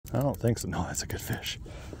I don't think so. No, that's a good fish.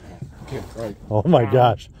 Okay, right. Oh my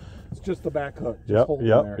gosh. It's just the back hook. Yep.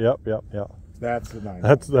 That's the 9.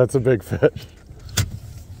 That's a big fish.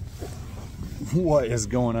 What is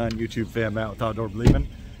going on, YouTube fam? Matt with Outdoor Believing.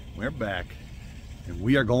 We're back and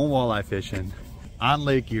we are going walleye fishing on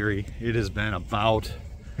Lake Erie. It has been about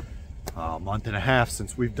a month and a half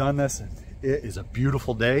since we've done this. It is a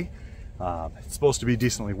beautiful day. It's supposed to be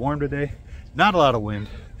decently warm today. Not a lot of wind.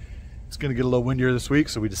 It's going to get a little windier this week,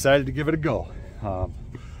 so we decided to give it a go.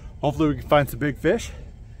 Hopefully we can find some big fish.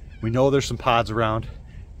 We know there's some pods around.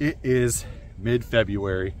 It is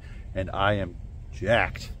mid-February and I am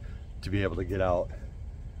jacked to be able to get out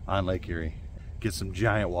on Lake Erie, get some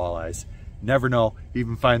giant walleyes. Never know,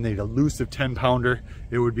 even find the elusive 10-pounder.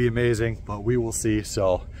 It would be amazing, but we will see.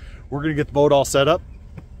 So we're gonna get the boat all set up.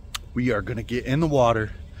 We are gonna get in the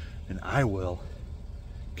water and I will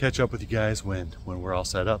catch up with you guys when we're all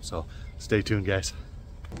set up. So stay tuned, guys.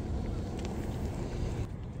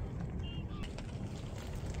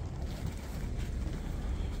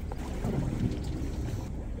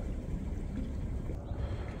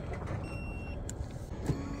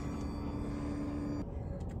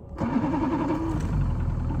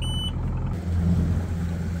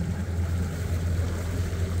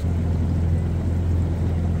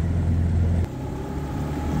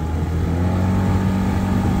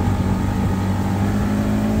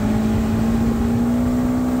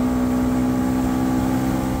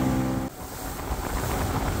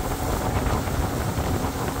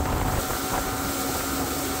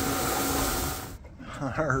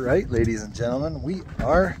 All right, ladies and gentlemen, we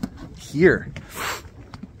are here.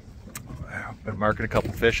 I've been marking a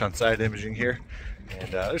couple fish on side imaging here, and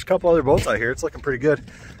there's a couple other boats out here. It's looking pretty good.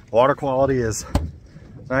 Water quality is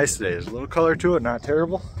nice today. There's a little color to it, not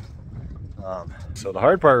terrible. So the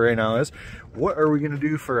hard part right now is, what are we gonna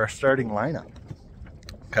do for our starting lineup?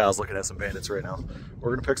 Kyle's looking at some bandits right now.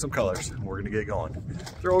 We're gonna pick some colors and we're gonna get going.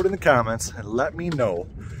 Throw it in the comments and let me know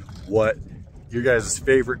what your guys'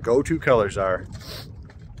 favorite go-to colors are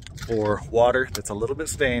for water that's a little bit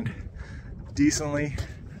stained, decently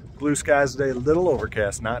blue skies today, a little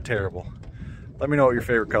overcast, not terrible. Let me know what your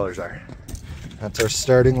favorite colors are. That's our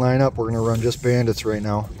starting lineup. We're gonna run just bandits right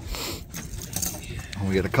now. And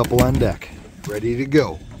we got a couple on deck, ready to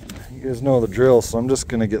go. You guys know the drill, so I'm just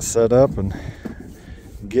gonna get set up and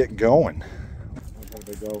get going.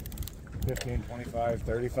 They go 15, 25,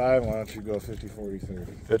 35. Why don't you go 50, 40,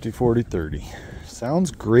 30? 50, 40, 30.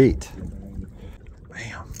 Sounds great.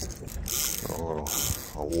 Bam. A little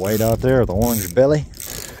white out there with the orange belly.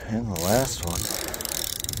 And the last one.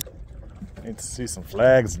 Need to see some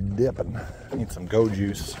flags dipping. Need some go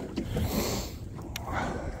juice.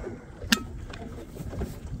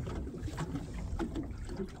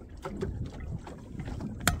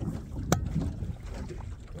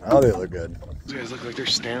 Oh, they look good. These guys look like they're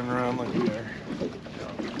standing around like we are.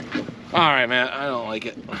 All right, man. I don't like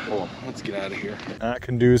it. Oh, let's get out of here. Not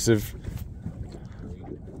conducive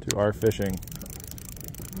to our fishing.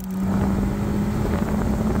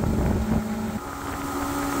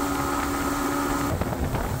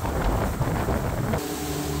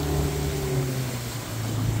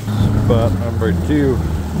 Spot number 2.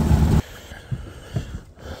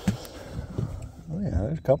 Oh yeah,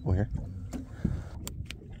 there's a couple here.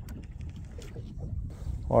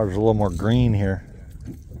 Water's a little more green here.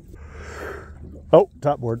 Oh,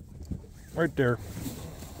 top board. Right there.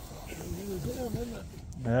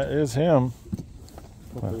 That is him.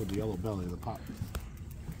 Hopefully with the yellow belly, the pop.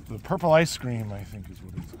 The purple ice cream, I think, is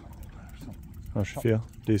what it's called. How's she feel?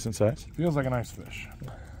 Decent size? Feels like a nice fish.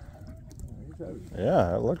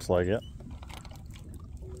 Yeah, it looks like it.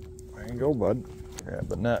 There you go, bud. Grab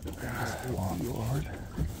the net. Oh, Lord.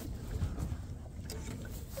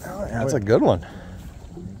 Oh, yeah, that's a good one.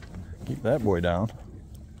 Keep that boy down.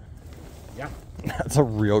 Yeah. That's a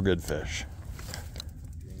real good fish.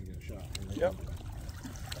 Yep.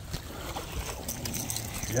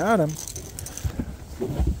 Got him.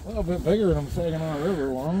 A little bit bigger than Saginaw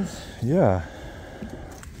River ones. Yeah.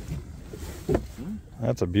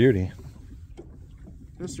 That's a beauty.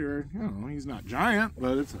 This year, you know, he's not giant,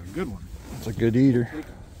 but it's a good one. It's a good eater.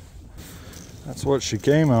 That's what she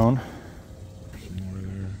came on.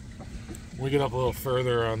 We get up a little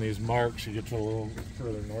further on these marks, you get to a little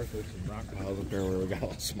further north, there's some rock piles up there where we got a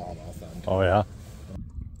little smallmouth on. Oh yeah.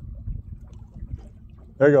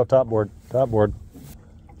 There you go, top board. Top board.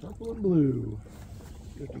 Purple and blue.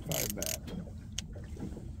 55 back.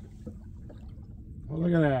 Well,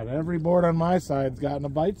 look at that. Every board on my side's gotten a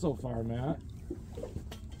bite so far, Matt.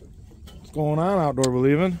 What's going on, Outdoor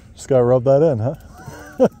Believing? Just gotta rub that in, huh?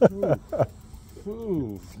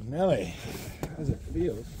 Ooh, Nelly. How does it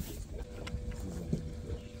feel?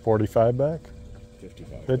 45 back?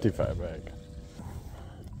 55. 55 back.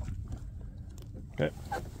 Okay.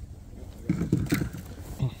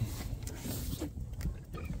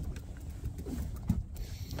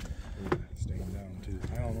 Staying down too.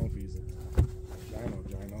 I don't know if he's a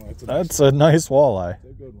Gino. That's a nice walleye.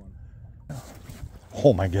 It's a good one.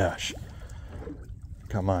 Oh my gosh.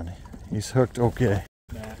 Come on. He's hooked okay.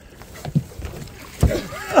 Nah.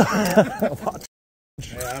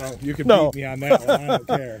 Hey, you can No. beat me on that one. I don't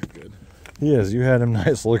care. Good. He is. You had him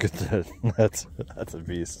nice. Look at that. That's a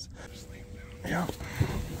beast. Yeah.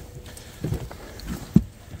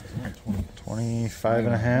 25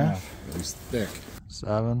 and a half. He's thick.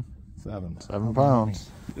 7 7 pounds.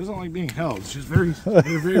 He doesn't like being held. It's just very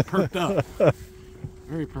perked up.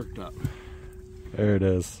 Very perked up. There it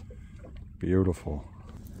is. Beautiful.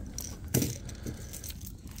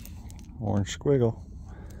 Orange squiggle.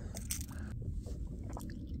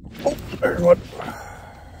 Oh, there's one.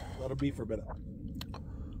 That'll be for a bit.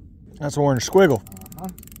 That's orange squiggle.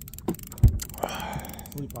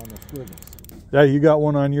 Sleep on the squiggles. Yeah, you got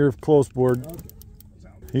one on your close board. Okay.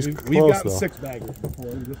 He's We've close gotten though. 6 baggers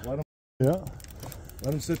before. You just let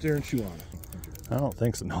them sit there and chew on it. I don't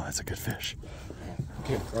think so. No, that's a good fish.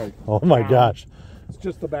 Okay, right. Oh my gosh. It's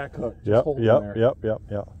just the back hook. Just Yep, hold it yep, there.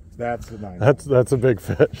 yep. That's the 9. That's a big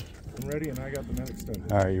fish. I'm ready, and I got the net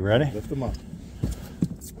extended. All right, you ready? Lift them up.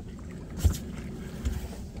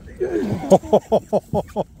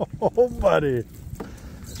 Oh, buddy.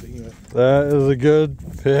 That is a good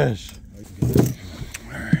fish.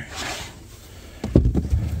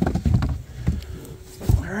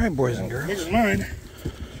 All right, boys and girls. Here's mine.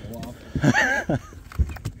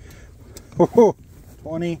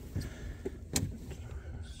 20.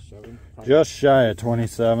 7. Just shy of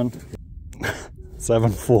 27.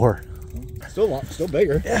 7.4. Still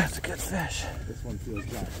bigger. Yeah, it's a good fish. This one feels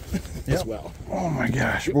dry as well. Oh my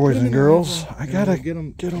gosh, boys and girls. I gotta get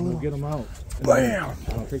them out. Bam!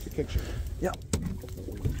 I'll take the picture. Yep.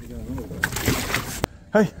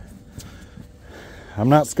 Hey. I'm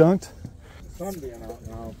not skunked. Sun being out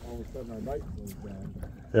now, all of a sudden our bite goes down.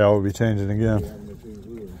 Yeah, we'll be changing again.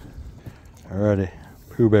 Alrighty.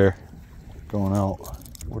 Pooh Bear going out.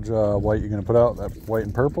 Which white you gonna put out? That white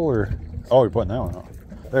and purple or? Oh, you're putting that one out.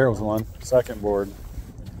 There was one. Second board.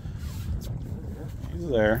 He's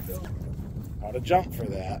there. I'd have jumped for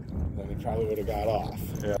that, then he probably would have got off.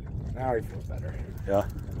 Yeah. Now he feels better. Yeah.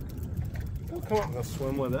 He'll come up and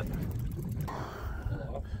swim with it.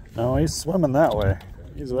 No, he's swimming that way.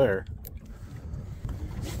 He's there.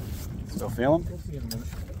 Still feel him? We'll see in a minute.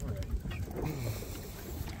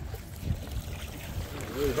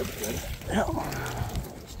 Really looks good. Yeah.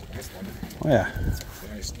 Nice one. Oh yeah.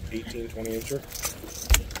 Nice 18, 20 incher.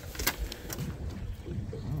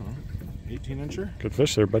 18 incher? Good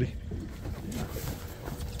fish there, buddy.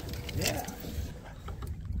 Yeah.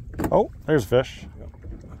 Oh, there's a fish. Yep.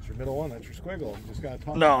 That's your middle one. That's your squiggle. You just gotta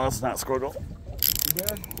talk. No, that's not squiggle. Pooh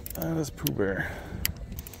Bear? That is Pooh Bear.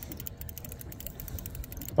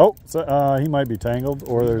 Oh, so, he might be tangled,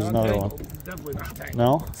 or there's Not another tangled. one. Definitely not tangled.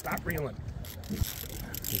 No? Stop reeling.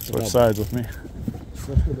 Switch sides with me.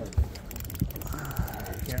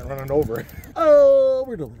 Can't run it over. Oh,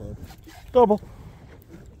 we're double. Double.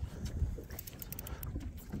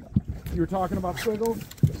 You were talking about squiggles?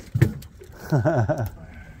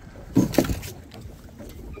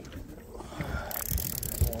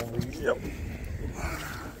 Yep.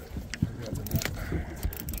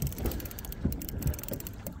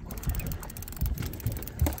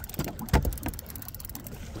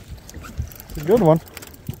 It's a good one.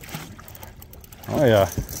 Oh yeah,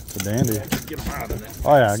 it's a dandy. Get them out of it.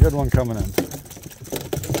 Oh yeah, good one coming in.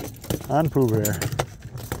 On Pooh Bear.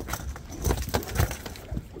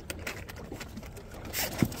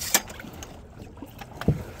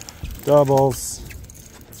 Doubles.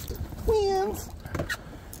 Wins.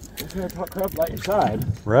 It's gonna crab by your side.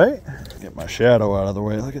 Right? Get my shadow out of the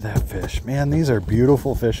way. Look at that fish. Man, these are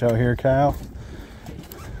beautiful fish out here, Kyle.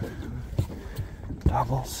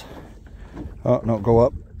 Doubles. Oh, no, go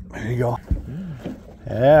up. There you go.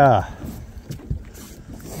 Yeah.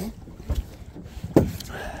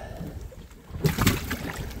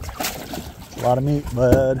 A lot of meat,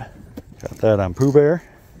 bud. Got that on Pooh Bear.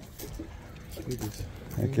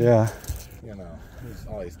 Heck yeah. You know,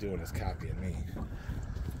 all he's doing is copying me.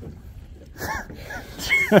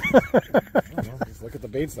 Just look at the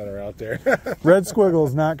baits that are out there. Red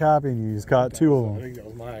Squiggle's not copying you. He's caught 2 of I them. think that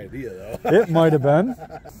was my idea, though. It might have been.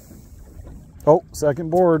 Oh,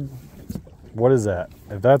 second board. What is that?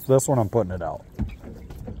 If that's this one, I'm putting it out.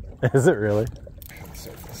 Is it really?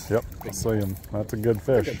 Yep. I'll see him. That's a good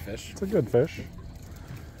fish. Good fish. It's a good fish.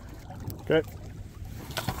 Okay.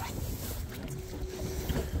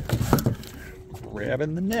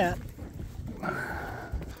 Grabbing the net.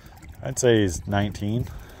 I'd say he's 19.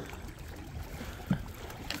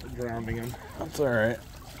 Grounding him. That's all right.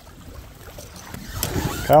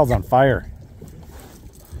 Kyle's on fire.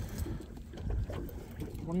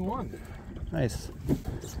 21. Nice.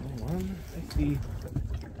 21. I see.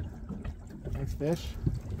 Nice fish.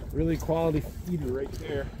 Really quality feeder right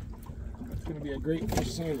there. It's going to be a great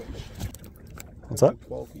fish sandwich. What's up?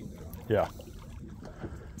 12 feet now. Yeah.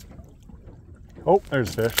 Oh, there's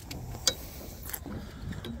a fish.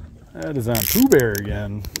 That is on Pooh Bear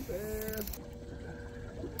again.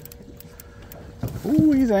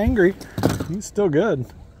 Ooh, he's angry. He's still good.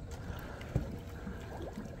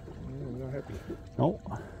 Not happy. Nope.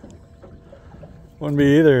 Wouldn't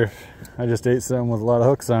be either. I just ate something with a lot of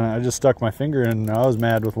hooks on it. I just stuck my finger in and I was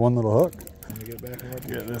mad with one little hook. Get back and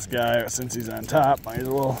Get this guy, since he's on top, might as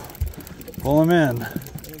well pull him in.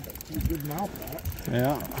 Good mouth, that.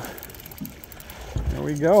 Yeah. There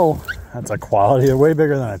we go. That's a quality, way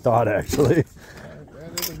bigger than I thought, actually.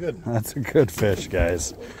 That is a good. That's a good fish,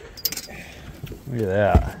 guys. Look at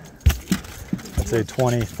that. I'd say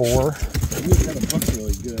 24. He kind of looks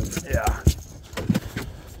really good. Yeah.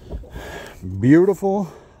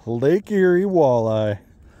 Beautiful Lake Erie walleye.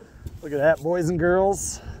 Look at that, boys and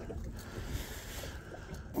girls.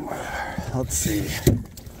 Let's see.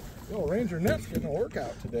 Yo, Ranger Net's getting a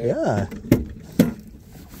workout today. Yeah.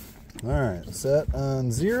 All right, set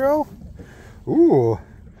on 0. Ooh,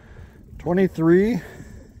 23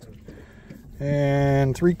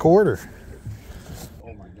 and 3/4.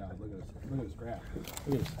 Oh my God! Look at this crap.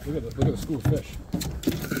 Look at the school of fish.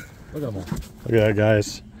 Look at them all. Look at that,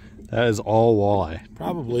 guys. That is all walleye.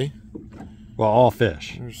 Probably. Well, all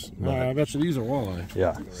fish. I bet you these are walleye.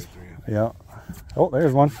 Yeah. Yeah. Oh,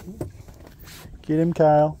 there's one. Get him,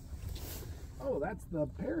 Kyle. Oh, that's the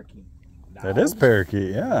parakeet. That is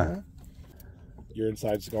parakeet, yeah. Your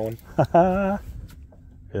inside's going.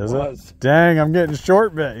 Is it? Dang, I'm getting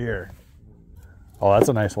short bit here. Oh, that's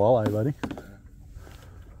a nice walleye, buddy.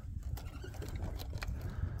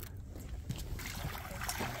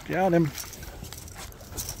 Got him.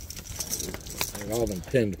 All of them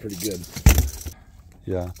pinned pretty good.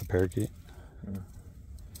 Yeah, the parakeet.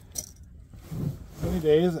 Any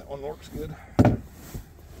days, that one works good.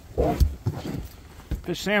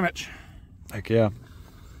 Fish sandwich. Heck yeah.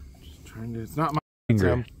 Just trying to, it's not my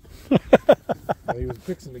Angry. He was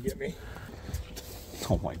fixing to get me.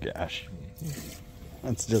 Oh my gosh.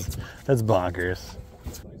 That's bonkers.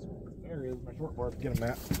 There he is, my short board. Get him,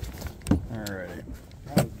 Matt. Alrighty.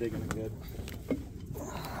 I was digging it good.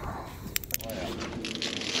 Oh, yeah.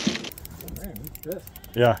 Man, he's pissed.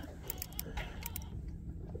 Yeah.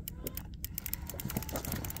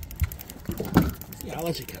 Yeah, I'll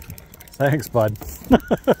let you catch one. Thanks, bud.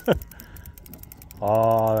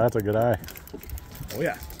 Oh, that's a good eye. Oh,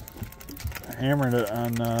 yeah. Hammered it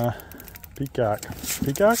on peacock.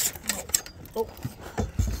 Peacock? Oh.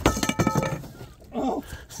 Oh.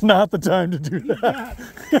 It's not the time to do that.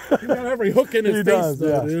 He got every hook in his He face, does,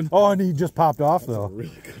 though, yeah. dude. Oh, and he just popped off, though.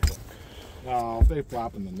 Really good. Oh, they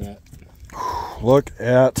flop in the net. Look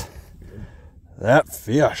at that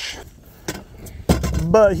fish.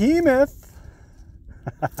 Behemoth.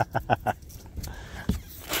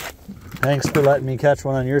 Thanks for letting me catch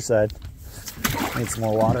one on your side. Need some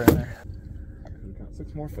more water in there. We got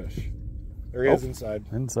 6 more fish. There he is inside.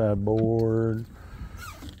 Inside board.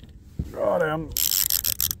 Got him.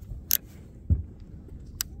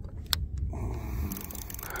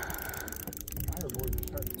 Higher boards are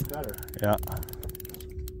starting to be better. Yeah.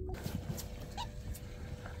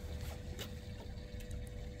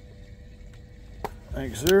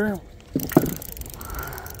 Thanks, sir.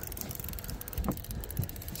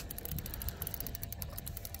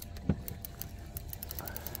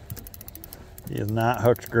 He is not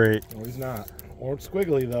hooked great. No, he's not. Or it's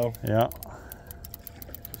squiggly, though. Yeah.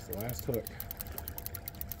 Just the last hook.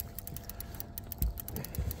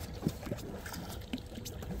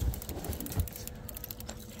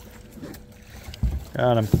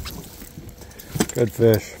 Got him. Good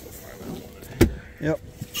fish. Yep.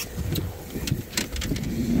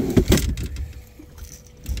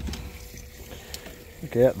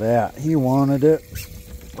 Look at that. He wanted it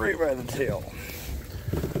right by the tail.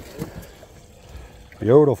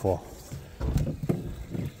 Beautiful.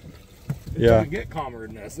 It Yeah. can't get calmer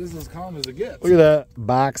than this. This is as calm as it gets. Look at that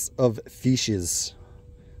box of fishes.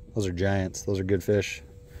 Those are giants. Those are good fish.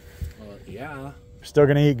 Yeah. Still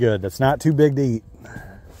gonna eat good. That's not too big to eat.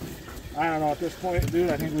 I don't know at this point, dude.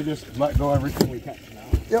 I think we just let go everything we catch now.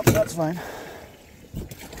 Yep, that's fine.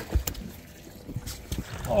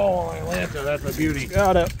 Oh, Atlanta, that's a beauty.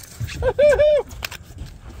 Got it.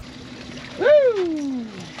 Woo!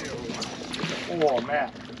 Oh,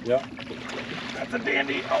 Matt. Yep. That's a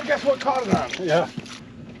dandy. Oh, guess what caught it on? Yeah.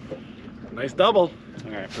 Nice double.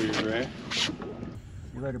 All right, for you, Ray.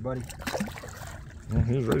 You ready, buddy? Yeah,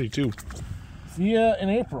 he's ready too. See ya in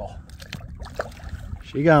April.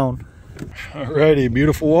 She gone. Alrighty,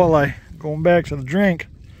 beautiful walleye. Going back to the drink.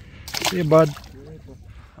 See you, bud.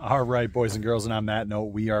 All right, boys and girls, and on that note,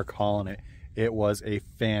 we are calling it. It was a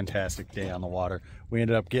fantastic day on the water. We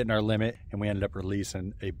ended up getting our limit, and we ended up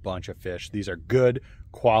releasing a bunch of fish. These are good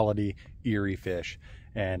quality Erie fish.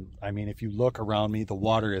 And I mean, if you look around me, the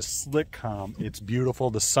water is slick calm. It's beautiful.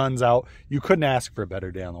 The sun's out. You couldn't ask for a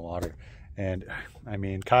better day on the water. And I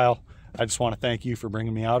mean, Kyle, I just want to thank you for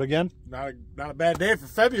bringing me out again. Not a bad day for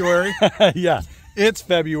February. Yeah, it's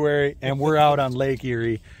February, and we're out on Lake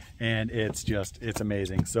Erie, and it's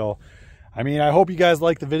amazing. So, I mean, I hope you guys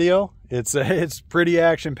like the video. It's pretty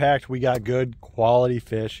action-packed. We got good quality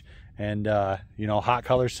fish, and you know, hot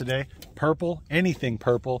colors today. Purple, anything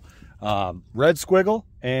purple. Red squiggle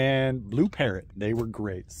and blue parrot. They were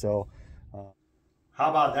great. So how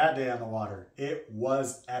about that day on the water? It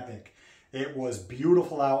was epic. It was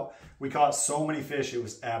beautiful out. We caught so many fish. It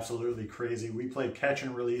was absolutely crazy. We played catch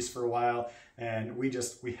and release for a while, and we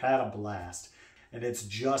had a blast. And it's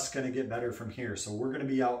just going to get better from here. So we're going to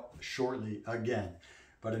be out shortly again.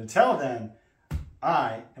 But until then,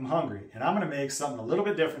 I am hungry, and I'm going to make something a little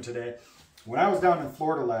bit different today. When I was down in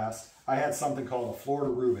Florida last, I had something called a Florida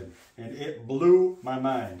Reuben, and it blew my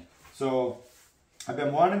mind. So I've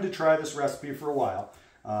been wanting to try this recipe for a while,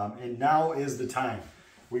 and now is the time.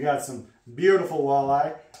 We got some beautiful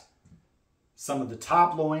walleye, some of the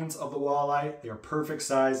top loins of the walleye. They're perfect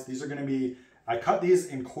size. These are going to be, I cut these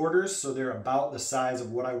in quarters, so they're about the size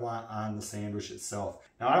of what I want on the sandwich itself.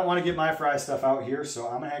 Now, I don't want to get my fry stuff out here, so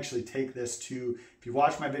I'm going to actually take this to, if you've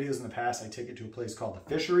watched my videos in the past, I take it to a place called The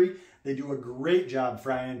Fishery. They do a great job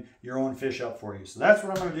frying your own fish up for you. So that's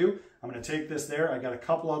what I'm going to do. I'm going to take this there. I got a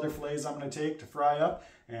couple other fillets I'm going to take to fry up,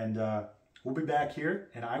 and we'll be back here,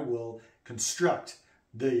 and I will construct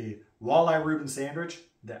the walleye Reuben sandwich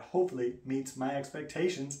that hopefully meets my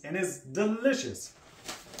expectations and is delicious.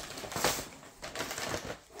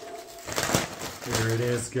 Here it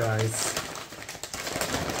is, guys.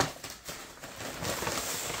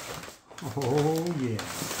 Oh, yeah.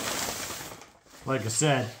 Like I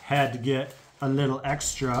said, had to get a little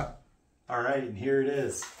extra. All right, and here it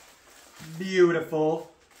is.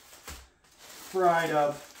 Beautiful, fried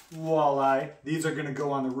up walleye. These are gonna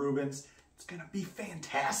go on the Reubens. It's gonna be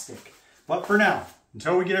fantastic. But for now,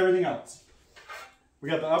 until we get everything else, we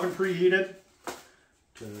got the oven preheated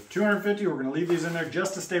to 250. We're gonna leave these in there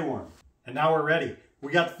just to stay warm. And now we're ready.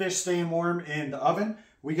 We got the fish staying warm in the oven.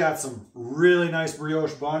 We got some really nice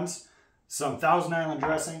brioche buns, some Thousand Island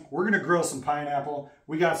dressing. We're gonna grill some pineapple.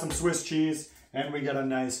 We got some Swiss cheese, and we got a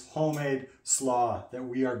nice homemade slaw that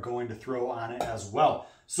we are going to throw on it as well.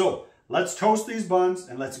 So let's toast these buns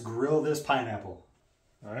and let's grill this pineapple.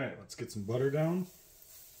 All right, let's get some butter down.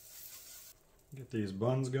 Get these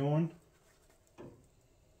buns going.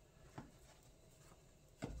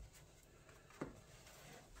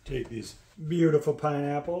 Take these beautiful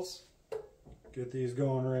pineapples. Get these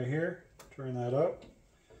going right here. Turn that up.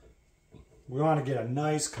 We want to get a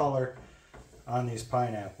nice color on these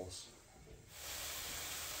pineapples.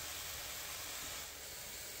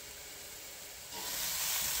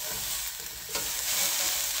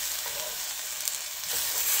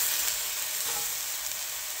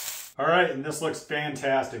 All right, and this looks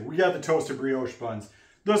fantastic. We got the toasted brioche buns,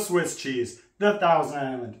 the Swiss cheese, the Thousand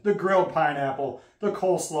Island, the grilled pineapple, the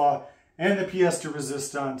coleslaw, and the pièce de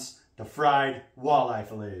résistance, the fried walleye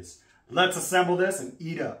fillets. Let's assemble this and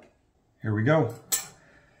eat up. Here we go.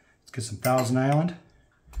 Let's get some Thousand Island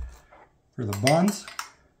for the buns.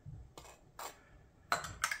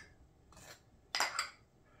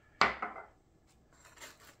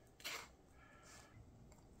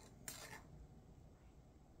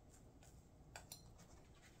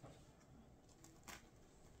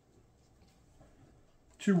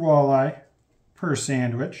 Two walleye per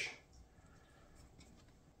sandwich.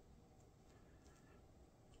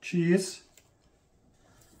 Cheese.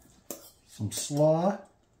 Some slaw.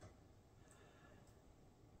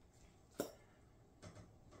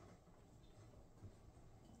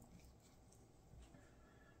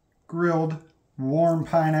 Grilled warm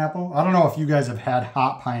pineapple. I don't know if you guys have had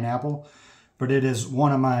hot pineapple, but it is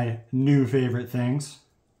one of my new favorite things.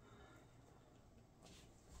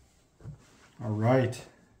 All right.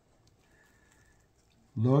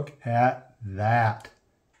 Look at that.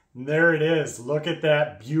 There it is. Look at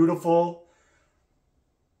that beautiful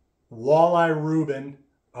walleye Reuben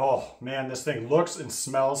Oh man, this thing looks and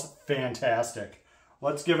smells fantastic.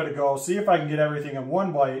 Let's give it a go. See if I can get everything in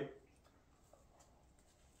one bite.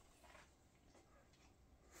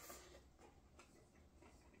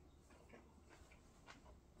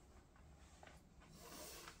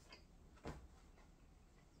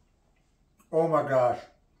 Oh my gosh.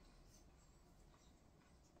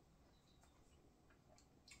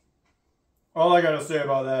 All I gotta say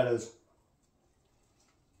about that is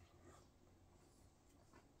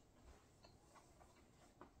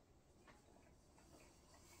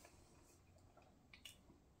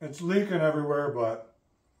it's leaking everywhere, but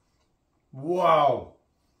wow.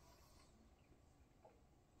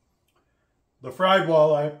 The fried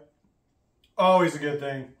walleye, always a good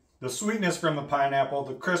thing. The sweetness from the pineapple,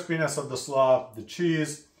 the crispiness of the slaw, the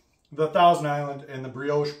cheese, the Thousand Island, and the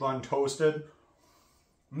brioche bun toasted.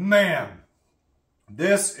 Man,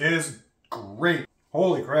 this is great.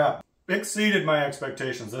 Holy crap. Exceeded my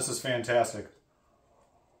expectations. This is fantastic.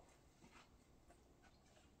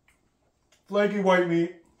 Flaky white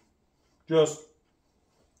meat. Just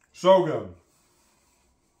so good.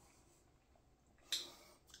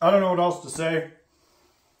 I don't know what else to say.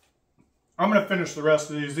 I'm going to finish the rest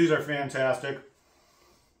of these. These are fantastic.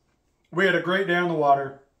 We had a great day on the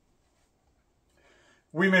water.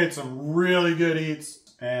 We made some really good eats,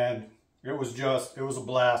 and it was a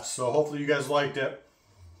blast. So hopefully you guys liked it.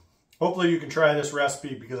 Hopefully you can try this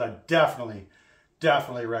recipe, because I definitely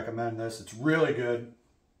recommend this. It's really good.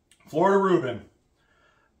 Florida Reuben,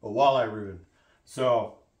 but walleye Reuben.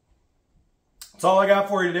 So that's all I got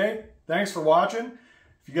for you today. Thanks for watching.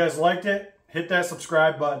 If you guys liked it, hit that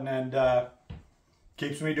subscribe button, and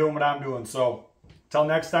keeps me doing what I'm doing. So, till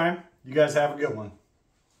next time, you guys have a good one.